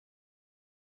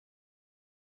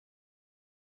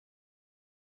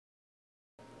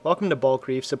Welcome to Bulk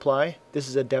Reef Supply. This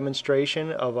is a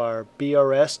demonstration of our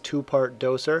BRS two-part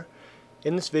doser.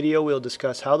 In this video we'll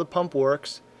discuss how the pump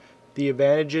works, the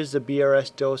advantages the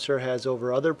BRS doser has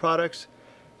over other products,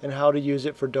 and how to use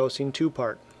it for dosing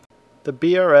two-part. The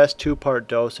BRS two-part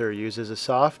doser uses a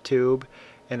soft tube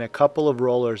and a couple of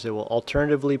rollers that will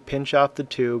alternatively pinch off the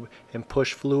tube and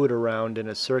push fluid around in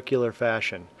a circular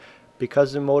fashion.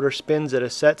 Because the motor spins at a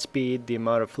set speed, the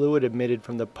amount of fluid emitted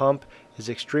from the pump is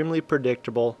extremely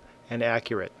predictable and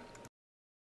accurate.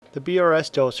 The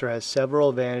BRS doser has several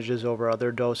advantages over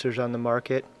other dosers on the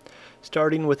market,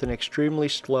 starting with an extremely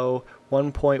slow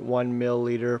 1.1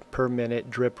 milliliter per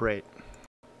minute drip rate.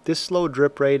 This slow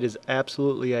drip rate is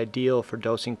absolutely ideal for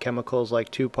dosing chemicals like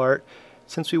two-part,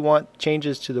 since we want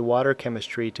changes to the water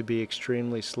chemistry to be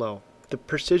extremely slow. The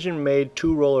precision-made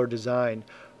two-roller design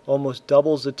almost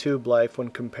doubles the tube life when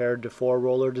compared to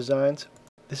four-roller designs.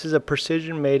 This is a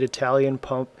precision-made Italian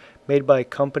pump made by a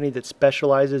company that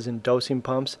specializes in dosing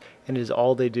pumps and is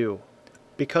all they do.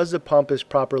 Because the pump is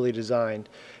properly designed,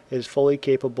 it is fully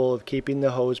capable of keeping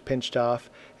the hose pinched off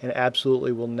and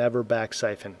absolutely will never back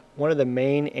siphon. One of the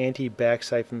main anti-back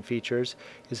siphon features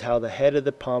is how the head of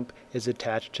the pump is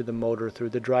attached to the motor through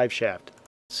the drive shaft.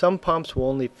 Some pumps will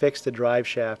only fix the drive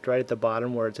shaft right at the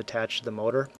bottom where it's attached to the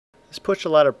motor. This puts a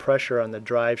lot of pressure on the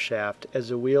drive shaft as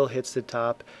the wheel hits the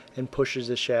top and pushes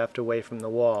the shaft away from the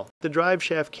wall. The drive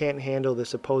shaft can't handle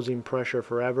this opposing pressure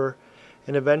forever,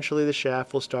 and eventually the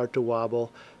shaft will start to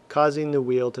wobble, causing the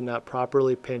wheel to not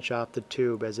properly pinch off the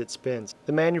tube as it spins.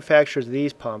 The manufacturers of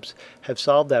these pumps have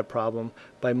solved that problem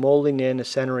by molding in a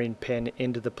centering pin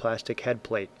into the plastic head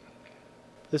plate.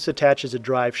 This attaches a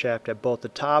drive shaft at both the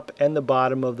top and the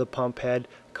bottom of the pump head,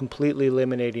 completely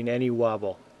eliminating any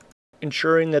wobble,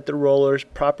 ensuring that the rollers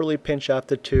properly pinch off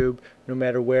the tube no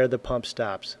matter where the pump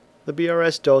stops. The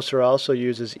BRS doser also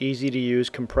uses easy-to-use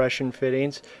compression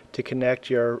fittings to connect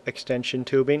your extension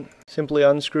tubing. Simply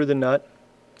unscrew the nut,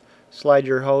 slide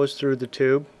your hose through the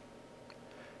tube,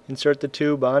 insert the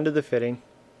tube onto the fitting,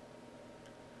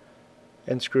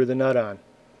 and screw the nut on.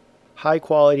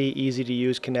 High-quality,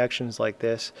 easy-to-use connections like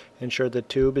this ensure the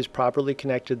tube is properly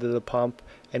connected to the pump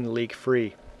and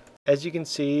leak-free. As you can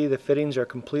see, the fittings are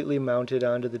completely mounted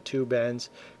onto the tube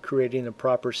ends, creating a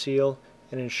proper seal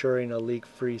and ensuring a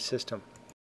leak-free system.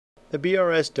 The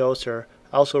BRS doser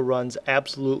also runs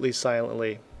absolutely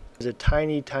silently. There's a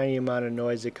tiny amount of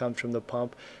noise that comes from the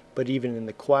pump, but even in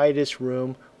the quietest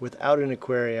room without an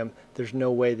aquarium, there's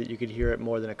no way that you could hear it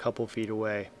more than a couple feet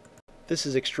away. This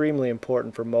is extremely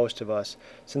important for most of us,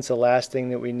 since the last thing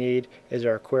that we need is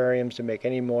our aquariums to make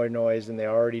any more noise than they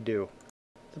already do.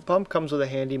 The pump comes with a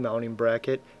handy mounting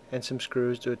bracket and some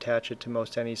screws to attach it to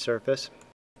most any surface.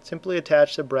 Simply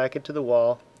attach the bracket to the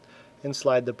wall and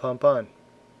slide the pump on.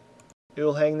 It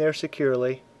will hang there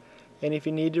securely, and if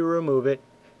you need to remove it,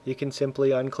 you can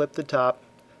simply unclip the top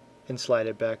and slide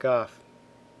it back off.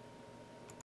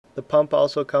 The pump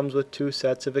also comes with two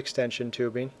sets of extension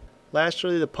tubing.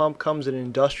 Lastly, the pump comes in an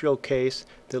industrial case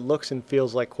that looks and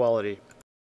feels like quality.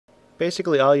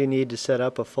 Basically all you need to set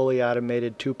up a fully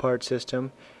automated two-part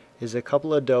system is a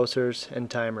couple of dosers and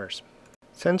timers.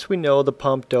 Since we know the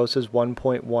pump doses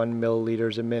 1.1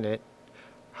 milliliters a minute,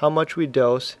 how much we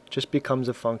dose just becomes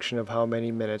a function of how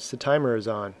many minutes the timer is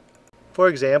on. For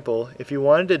example, if you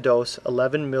wanted to dose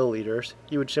 11 milliliters,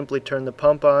 you would simply turn the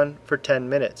pump on for 10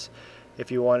 minutes. If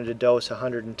you wanted to dose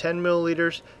 110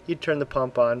 milliliters, you'd turn the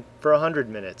pump on for 100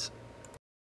 minutes.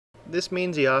 This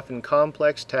means the often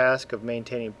complex task of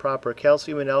maintaining proper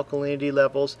calcium and alkalinity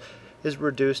levels is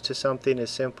reduced to something as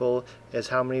simple as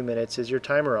how many minutes is your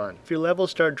timer on. If your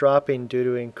levels start dropping due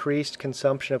to increased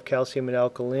consumption of calcium and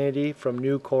alkalinity from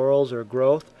new corals or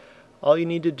growth, all you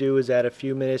need to do is add a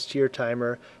few minutes to your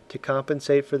timer to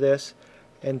compensate for this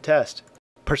and test.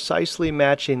 Precisely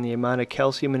matching the amount of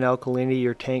calcium and alkalinity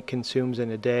your tank consumes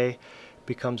in a day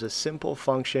becomes a simple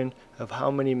function of how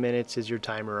many minutes is your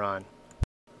timer on.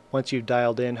 Once you've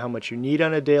dialed in how much you need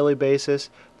on a daily basis,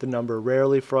 the number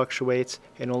rarely fluctuates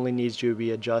and only needs to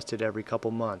be adjusted every couple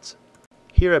months.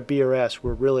 Here at BRS,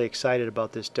 we're really excited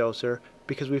about this doser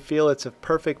because we feel it's a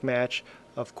perfect match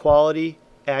of quality,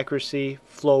 accuracy,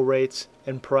 flow rates,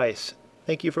 and price.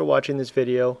 Thank you for watching this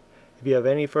video. If you have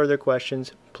any further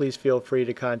questions, please feel free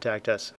to contact us.